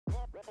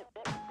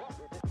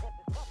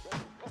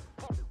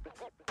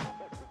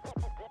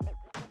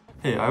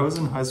Hey, I was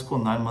in high school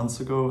 9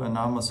 months ago and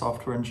now I'm a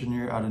software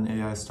engineer at an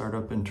AI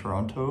startup in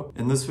Toronto.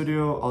 In this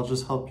video, I'll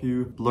just help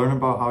you learn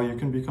about how you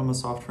can become a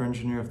software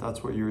engineer if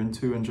that's what you're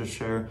into and just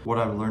share what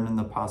I've learned in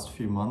the past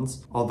few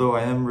months. Although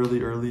I am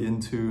really early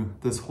into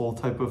this whole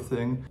type of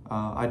thing,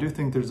 I do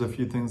think there's a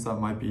few things that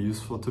might be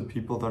useful to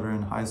people that are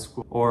in high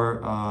school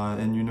or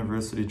in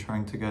university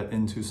trying to get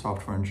into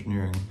software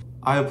engineering.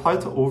 I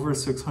applied to over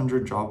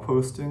 600 job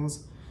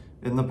postings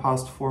in the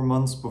past 4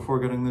 months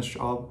before getting this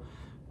job.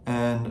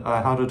 And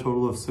I had a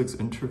total of 6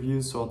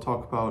 interviews, so I'll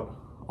talk about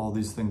all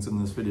these things in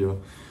this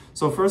video.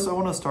 So first I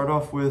want to start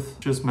off with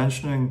just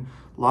mentioning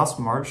last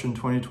March in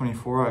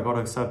 2024, I got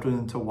accepted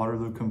into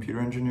Waterloo Computer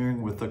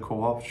Engineering with the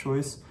co-op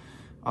choice.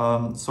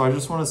 So I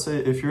just want to say,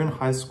 if you're in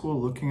high school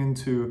looking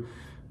into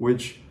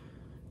which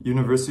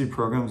university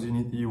programs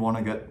you want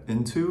to get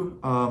into,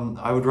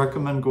 I would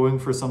recommend going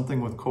for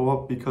something with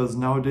co-op because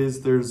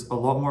nowadays there's a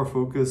lot more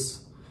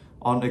focus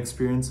on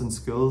experience and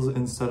skills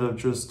instead of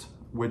just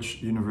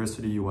which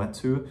university you went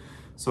to.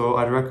 So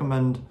I'd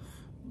recommend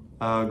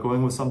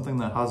going with something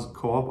that has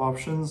co-op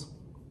options.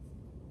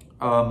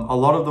 A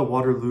lot of the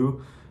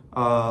Waterloo,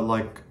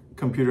 like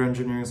computer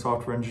engineering,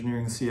 software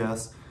engineering,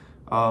 CS,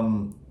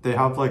 they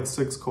have like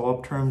 6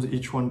 co-op terms,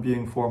 each one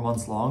being 4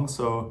 months long.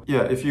 So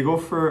yeah, if you go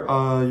for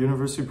a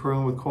university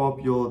program with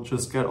co-op, you'll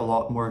just get a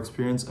lot more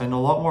experience and a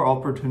lot more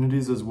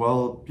opportunities as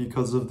well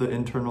because of the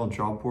internal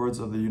job boards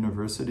of the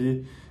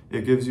university.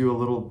 It gives you a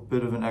little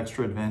bit of an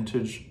extra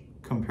advantage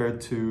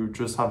compared to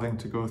just having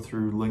to go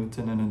through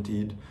LinkedIn and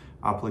Indeed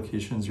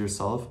applications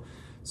yourself.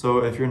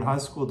 So if you're in high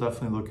school,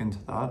 definitely look into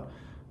that.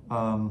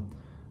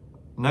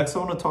 Next, I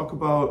want to talk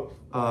about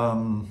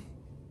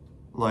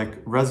like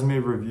resume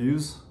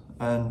reviews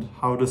and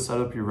how to set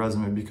up your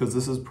resume, because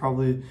this is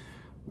probably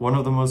one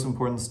of the most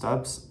important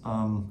steps.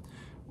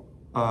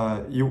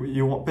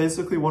 You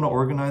basically want to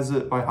organize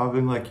it by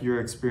having like your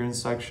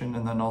experience section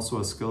and then also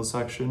a skills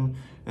section.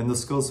 In the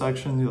skills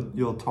section,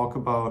 you'll talk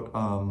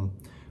about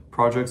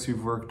projects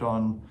you've worked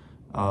on,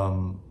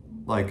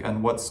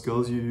 and what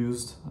skills you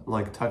used,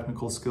 like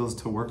technical skills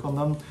to work on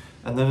them.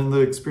 And then in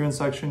the experience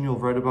section, you'll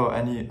write about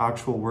any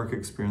actual work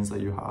experience that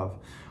you have.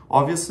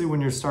 Obviously,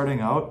 when you're starting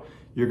out,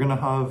 you're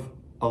gonna have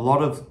a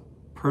lot of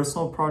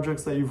personal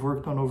projects that you've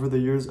worked on over the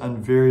years and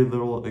very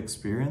little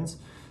experience.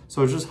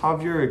 So just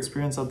have your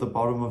experience at the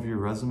bottom of your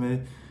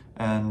resume,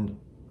 and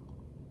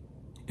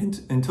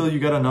until you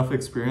get enough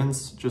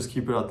experience, just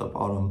keep it at the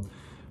bottom.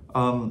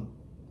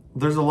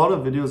 There's a lot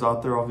of videos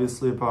out there,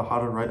 obviously, about how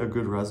to write a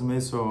good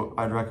resume, so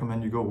I'd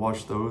recommend you go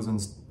watch those,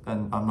 and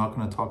I'm not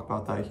going to talk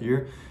about that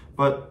here.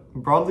 But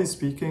broadly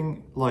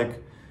speaking,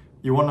 like,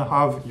 you want to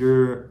have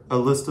a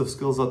list of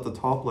skills at the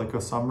top, like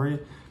a summary.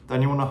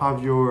 Then you want to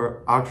have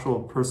your actual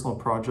personal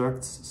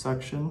projects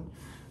section,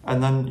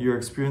 and then your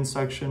experience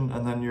section,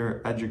 and then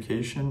your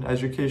education.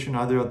 Education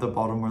either at the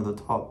bottom or the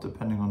top,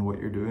 depending on what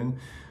you're doing.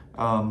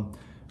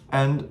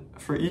 And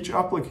for each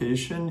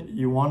application,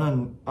 you want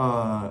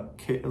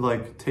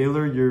to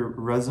tailor your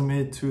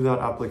resume to that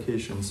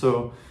application.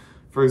 So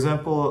for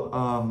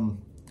example,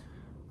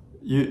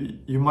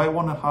 you might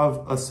want to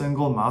have a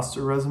single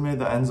master resume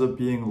that ends up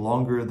being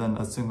longer than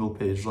a single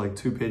page, like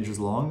 2 pages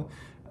long,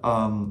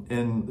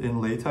 in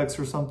LaTeX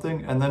or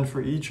something. And then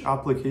for each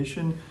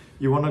application,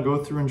 you want to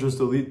go through and just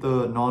delete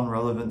the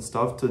non-relevant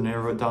stuff to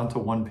narrow it down to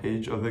 1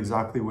 page of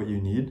exactly what you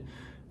need.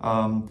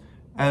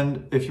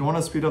 And if you want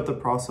to speed up the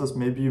process,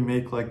 maybe you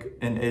make like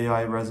an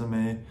AI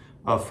resume,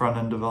 a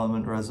front-end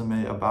development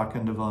resume, a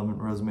back-end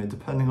development resume,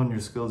 depending on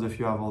your skills. If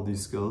you have all these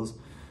skills,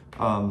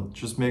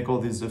 just make all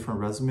these different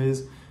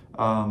resumes.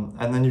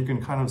 And then you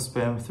can kind of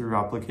spam through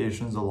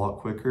applications a lot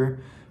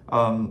quicker.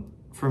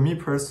 For me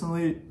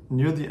personally,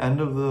 near the end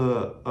of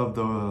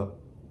the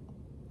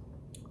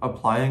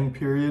applying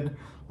period,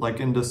 like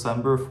in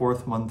December,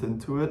 4th month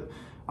into it,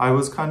 I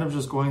was kind of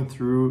just going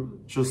through,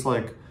 just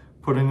like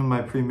putting in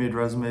my pre-made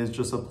resumes,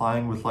 just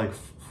applying with like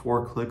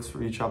 4 clicks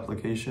for each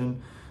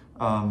application.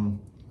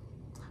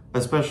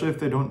 Especially if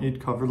they don't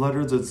need cover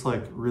letters, it's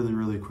like really,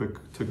 really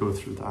quick to go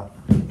through that.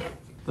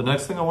 The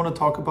next thing I want to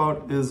talk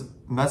about is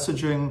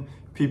messaging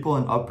people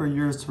in upper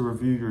years to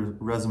review your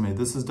resume.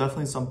 This is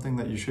definitely something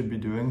that you should be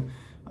doing.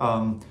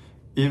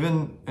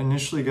 Even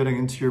initially getting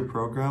into your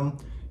program,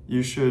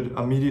 you should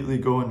immediately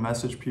go and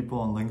message people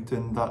on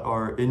LinkedIn that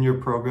are in your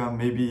program,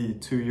 maybe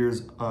 2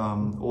 years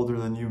older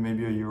than you,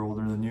 maybe a year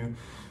older than you.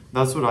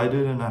 That's what I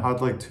did, and I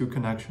had like 2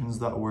 connections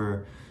that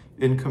were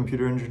in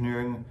computer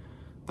engineering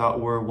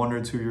that were 1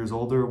 or 2 years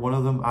older. One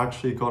of them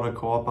actually got a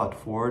co-op at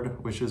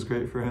Ford, which is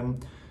great for him.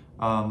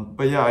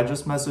 But yeah, I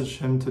just messaged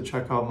him to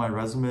check out my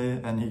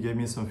resume, and he gave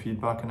me some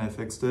feedback and I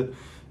fixed it.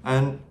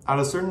 And at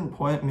a certain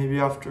point, maybe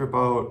after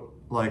about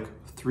like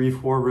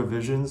 3-4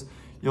 revisions,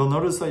 you'll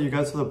notice that you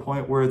get to the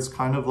point where it's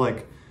kind of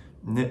like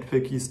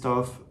nitpicky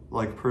stuff,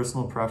 like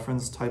personal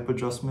preference type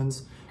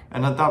adjustments.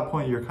 And at that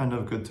point, you're kind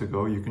of good to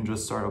go. You can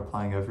just start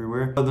applying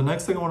everywhere. The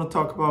next thing I want to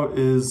talk about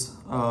is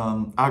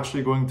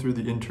actually going through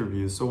the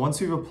interviews. So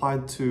once you've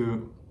applied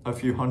to a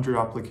few hundred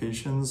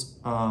applications,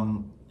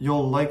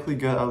 you'll likely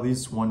get at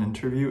least one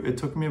interview. It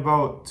took me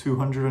about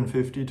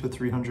 250 to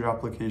 300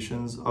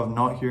 applications of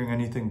not hearing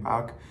anything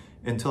back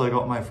until I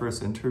got my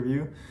first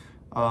interview.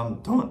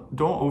 Don't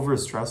over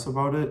stress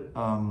about it.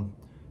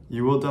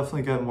 You will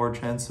definitely get more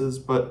chances,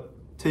 but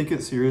take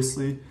it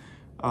seriously.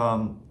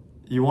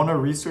 You want to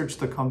research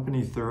the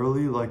company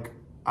thoroughly, like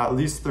at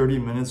least 30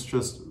 minutes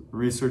just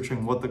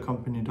researching what the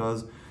company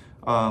does,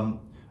 and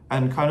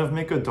kind of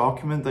make a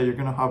document that you're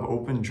going to have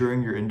open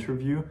during your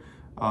interview.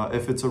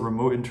 If it's a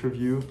remote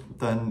interview,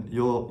 then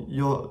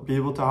you'll be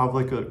able to have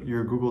like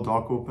your Google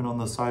Doc open on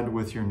the side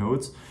with your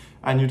notes.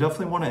 And you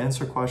definitely want to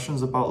answer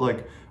questions about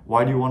like,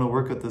 why do you want to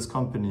work at this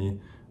company?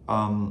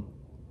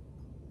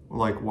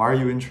 Like, why are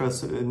you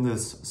interested in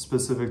this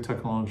specific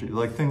technology?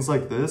 Like things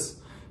like this,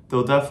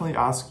 they'll definitely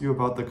ask you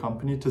about the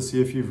company to see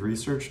if you've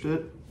researched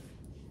it,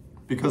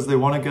 because they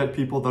want to get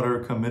people that are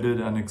committed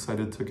and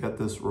excited to get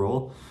this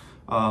role.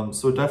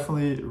 So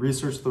definitely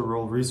research the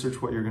role,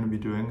 research what you're going to be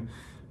doing.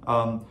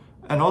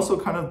 And also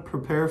kind of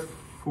prepare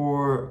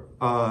for,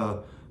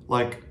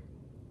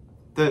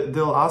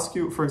 they'll ask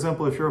you, for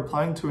example, if you're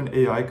applying to an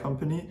AI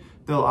company,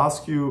 they'll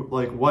ask you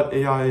like, what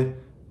AI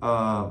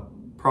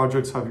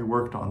projects have you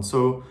worked on?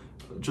 So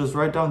just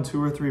write down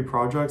 2 or 3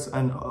 projects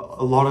and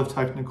a lot of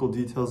technical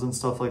details and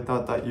stuff like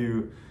that that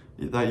you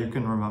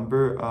can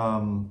remember,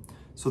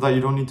 so that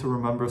you don't need to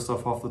remember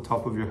stuff off the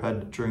top of your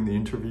head during the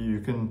interview. You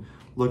can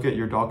look at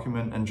your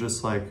document and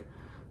just like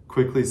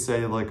quickly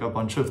say like a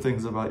bunch of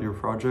things about your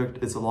project.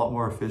 It's a lot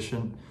more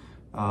efficient,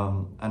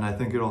 and I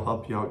think it'll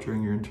help you out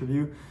during your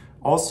interview.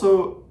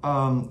 Also,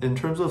 in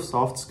terms of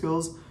soft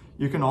skills,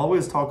 you can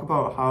always talk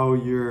about how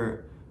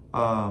your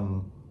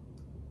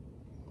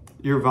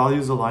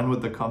values align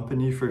with the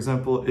company. For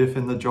example, if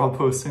in the job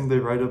posting they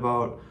write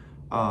about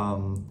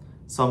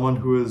someone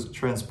who is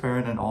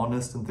transparent and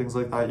honest and things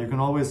like that, you can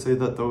always say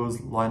that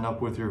those line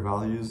up with your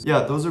values.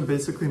 Yeah, those are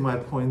basically my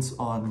points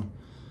on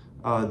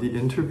the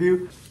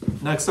interview.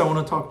 Next, I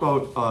want to talk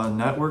about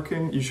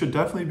networking. You should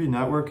definitely be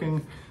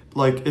networking.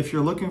 Like if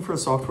you're looking for a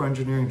software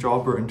engineering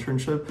job or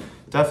internship,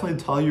 definitely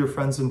tell your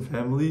friends and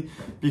family,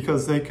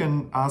 because they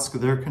can ask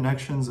their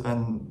connections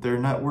and their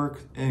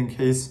network in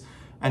case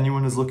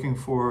anyone is looking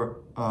for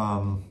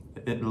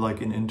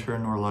like an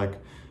intern, or like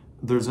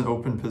there's an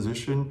open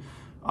position.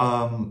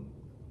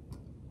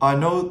 I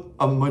know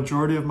a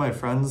majority of my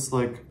friends,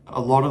 like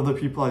a lot of the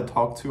people I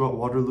talked to at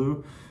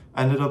Waterloo,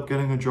 ended up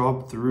getting a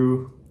job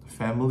through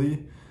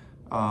family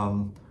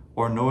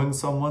or knowing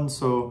someone.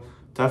 So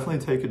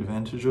definitely take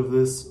advantage of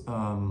this.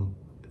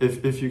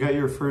 If you get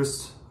your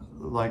first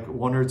like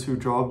 1 or 2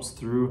 jobs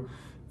through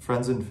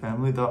friends and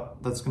family,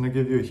 that's going to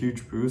give you a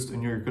huge boost,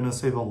 and you're going to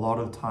save a lot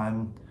of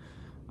time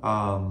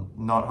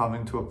not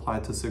having to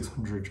apply to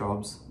 600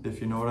 jobs, if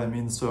you know what I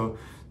mean. So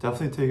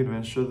definitely take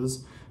advantage of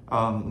this.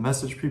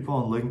 Message people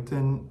on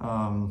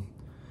LinkedIn,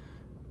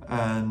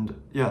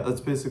 and yeah, that's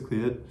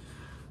basically it.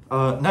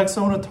 Next,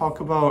 I want to talk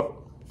about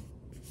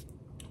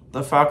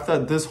the fact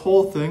that this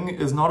whole thing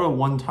is not a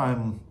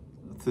one-time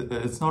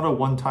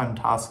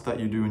task that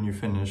you do and you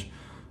finish.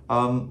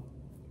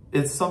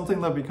 It's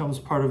something that becomes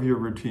part of your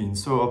routine.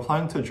 So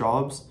applying to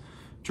jobs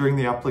during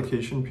the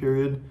application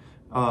period,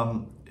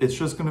 it's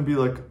just going to be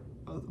like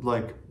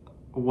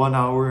 1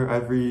 hour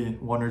every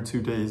 1 or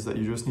 2 days that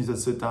you just need to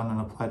sit down and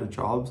apply to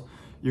jobs.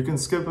 You can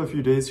skip a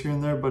few days here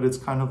and there, but it's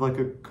kind of like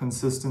a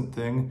consistent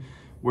thing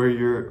where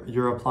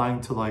you're applying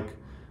to like,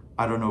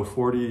 I don't know,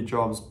 40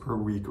 jobs per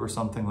week or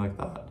something like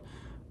that.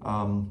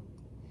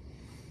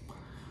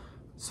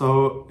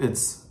 So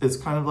it's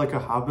kind of like a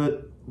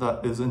habit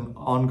that is an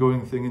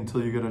ongoing thing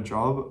until you get a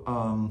job.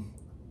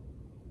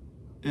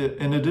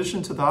 In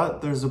addition to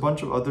that, there's a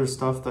bunch of other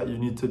stuff that you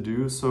need to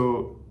do.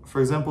 So for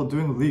example,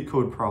 doing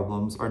LeetCode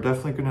problems are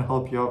definitely going to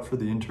help you out for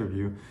the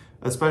interview,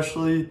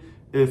 especially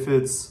if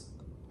it's,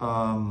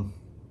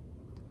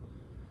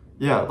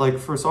 yeah, like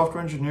for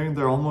software engineering,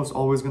 they're almost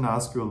always going to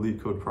ask you a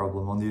LeetCode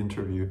problem on the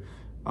interview.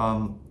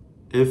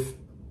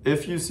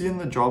 If you see in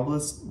the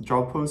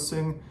job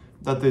posting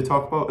that they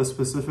talk about a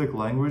specific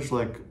language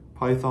like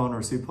Python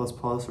or C++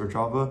 or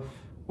Java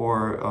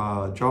or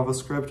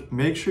JavaScript,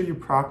 make sure you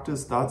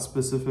practice that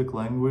specific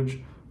language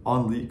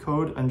on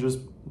LeetCode and just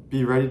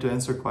be ready to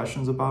answer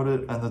questions about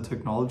it and the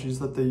technologies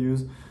that they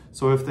use.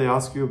 So if they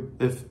ask you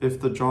if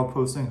the job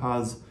posting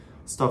has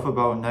stuff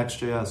about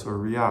Next.js or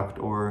React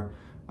or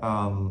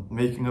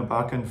making a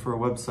backend for a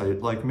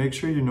website, like make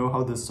sure you know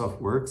how this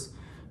stuff works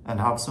and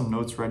have some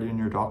notes ready in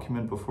your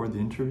document before the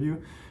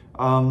interview.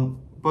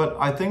 But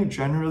I think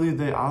generally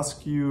they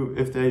ask you,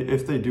 if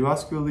they do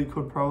ask you a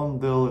LeetCode problem,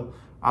 they'll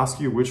ask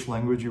you which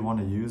language you want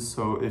to use.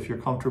 So if you're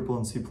comfortable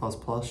in C++,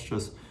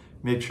 just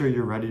make sure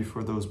you're ready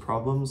for those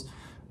problems.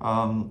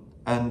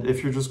 And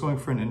if you're just going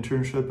for an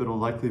internship, it'll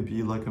likely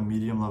be like a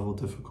medium level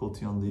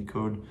difficulty on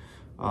LeetCode.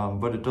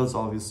 But it does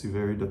obviously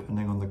vary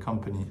depending on the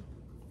company.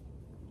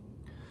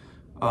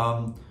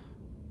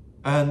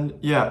 And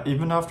yeah,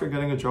 even after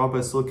getting a job,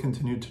 I still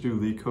continue to do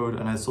LeetCode,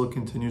 and I still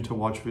continue to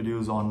watch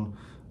videos on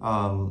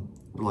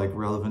like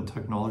relevant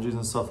technologies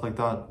and stuff like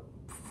that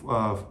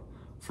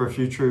for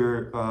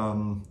future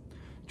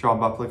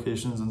job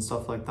applications and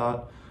stuff like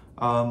that.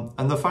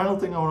 And the final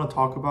thing I want to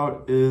talk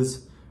about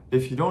is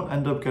if you don't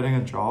end up getting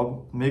a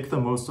job, make the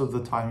most of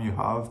the time you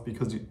have,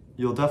 because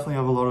you'll definitely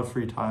have a lot of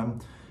free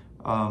time.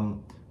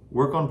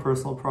 Work on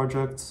personal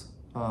projects.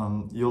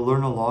 You'll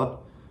learn a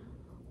lot,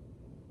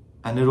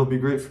 and it'll be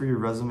great for your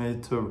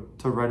resume to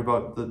write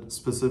about the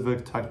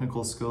specific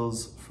technical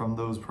skills from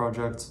those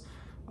projects.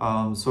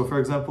 So for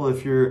example,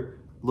 if you're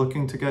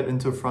looking to get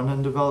into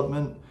front-end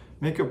development,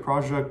 make a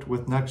project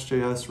with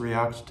Next.js,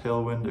 React,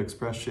 Tailwind,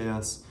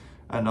 Express.js,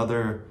 and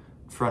other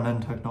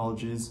front-end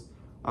technologies.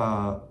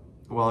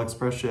 Well,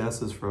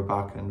 Express.js is for a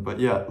backend, but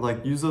yeah,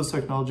 like use those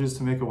technologies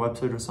to make a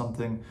website or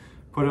something,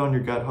 put it on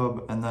your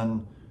GitHub, and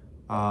then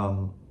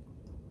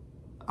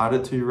add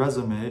it to your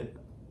resume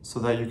so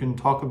that you can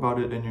talk about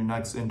it in your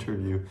next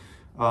interview.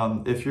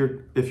 If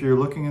you're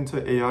looking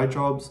into AI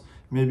jobs,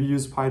 maybe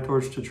use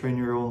PyTorch to train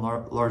your own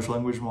large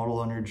language model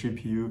on your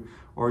GPU,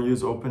 or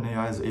use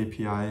OpenAI's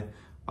API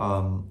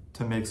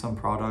to make some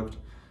product.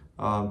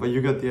 But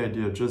you get the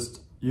idea.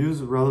 Just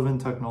use relevant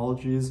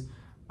technologies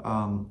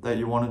that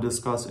you want to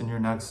discuss in your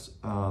next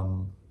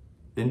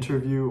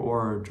interview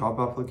or job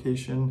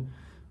application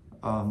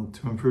to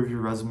improve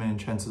your resume and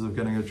chances of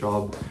getting a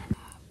job.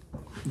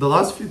 The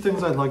last few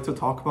things I'd like to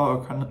talk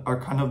about are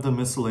kind of the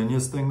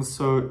miscellaneous things.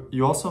 So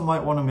you also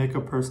might want to make a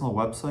personal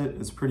website.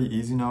 It's pretty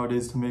easy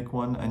nowadays to make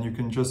one, and you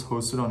can just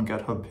host it on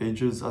GitHub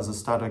Pages as a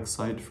static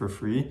site for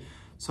free.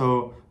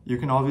 So you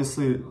can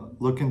obviously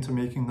look into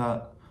making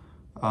that.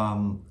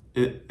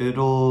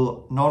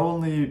 It'll not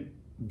only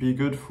be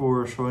good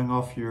for showing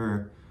off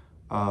your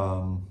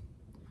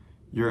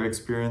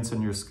experience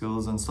and your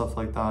skills and stuff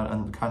like that,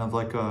 and kind of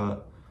like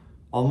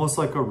almost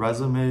like a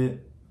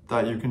resume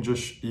that you can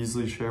just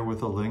easily share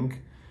with a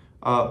link,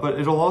 but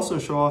it'll also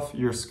show off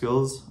your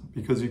skills,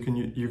 because you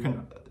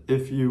can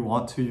if you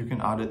want to, you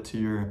can add it to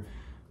your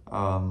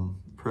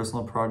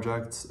personal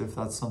projects if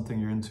that's something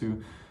you're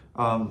into.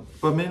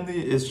 But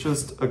mainly it's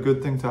just a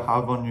good thing to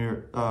have on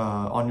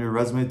your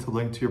resume to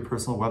link to your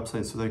personal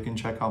website so they can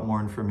check out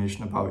more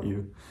information about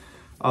you.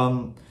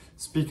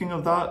 Speaking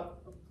of that,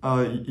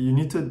 you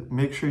need to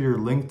make sure your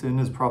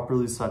LinkedIn is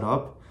properly set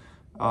up.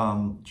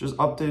 Just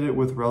update it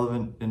with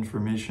relevant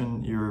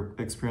information, your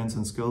experience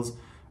and skills,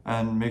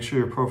 and make sure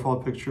your profile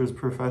picture is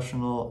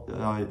professional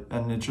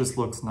and it just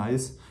looks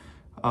nice.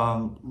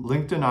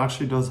 LinkedIn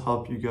actually does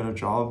help you get a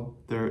job.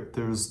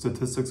 There's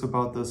statistics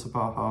about this,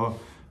 about how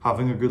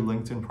having a good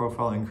LinkedIn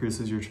profile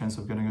increases your chance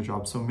of getting a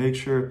job. So make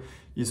sure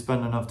you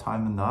spend enough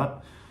time in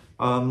that.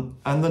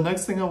 And the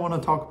next thing I want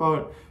to talk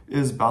about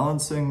is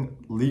balancing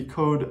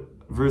LeetCode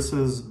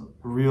versus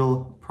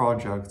real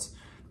projects.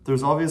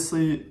 There's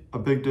obviously a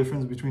big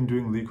difference between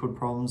doing LeetCode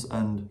problems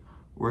and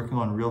working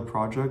on real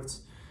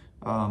projects.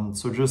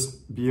 So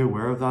just be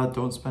aware of that.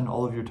 Don't spend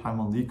all of your time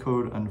on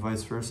LeetCode, and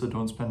vice versa.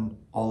 Don't spend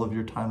all of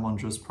your time on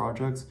just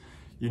projects.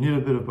 You need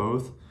a bit of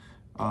both,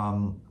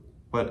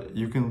 but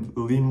you can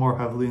lean more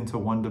heavily into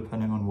one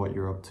depending on what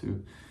you're up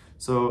to.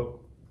 So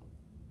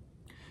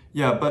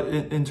yeah, but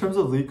in terms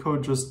of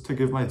LeetCode, just to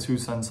give my 2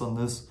 cents on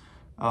this,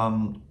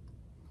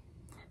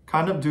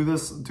 kind of do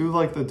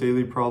like the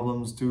daily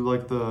problems, do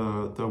like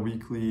the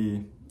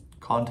weekly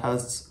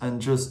contests,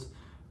 and just,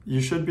 you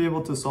should be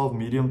able to solve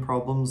medium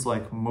problems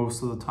like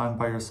most of the time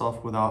by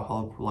yourself without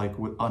help, like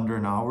under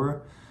an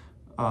hour.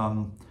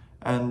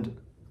 And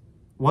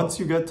once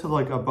you get to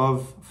like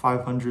above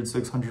 500,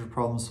 600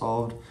 problems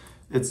solved,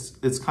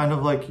 it's kind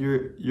of like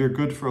you're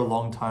good for a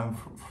long time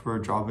for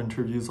job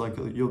interviews. Like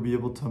you'll be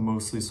able to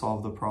mostly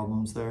solve the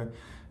problems there,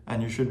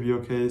 and you should be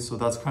okay. So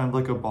that's kind of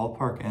like a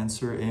ballpark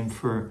answer. Aim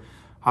for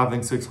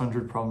having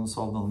 600 problems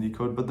solved on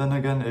LeetCode. But then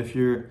again, if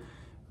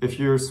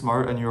you're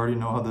smart and you already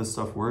know how this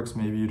stuff works,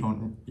 maybe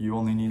you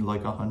only need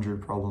like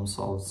 100 problems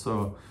solved.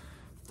 So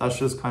that's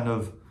just kind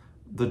of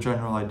the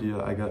general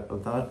idea I get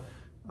of that.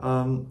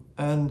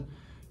 And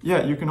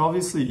yeah, you can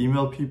obviously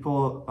email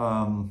people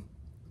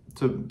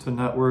to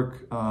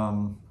network,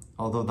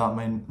 although that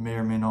may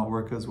or may not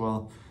work as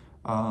well.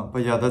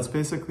 But yeah, that's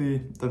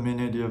basically the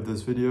main idea of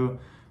this video.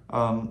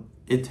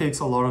 It takes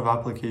a lot of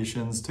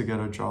applications to get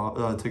a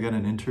job, to get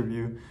an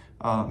interview.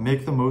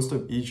 Make the most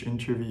of each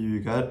interview you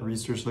get,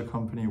 research the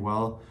company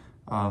well,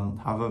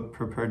 have a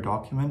prepared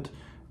document,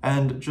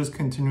 and just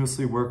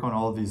continuously work on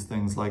all of these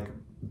things, like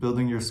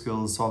building your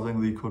skills, solving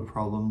LeetCode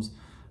problems,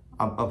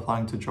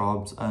 applying to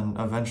jobs, and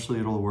eventually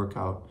it'll work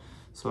out.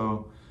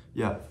 So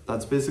yeah,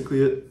 that's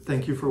basically it.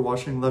 Thank you for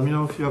watching. Let me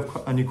know if you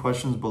have any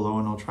questions below,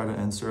 and I'll try to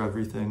answer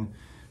everything.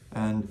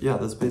 And yeah,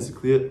 that's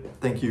basically it.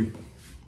 Thank you.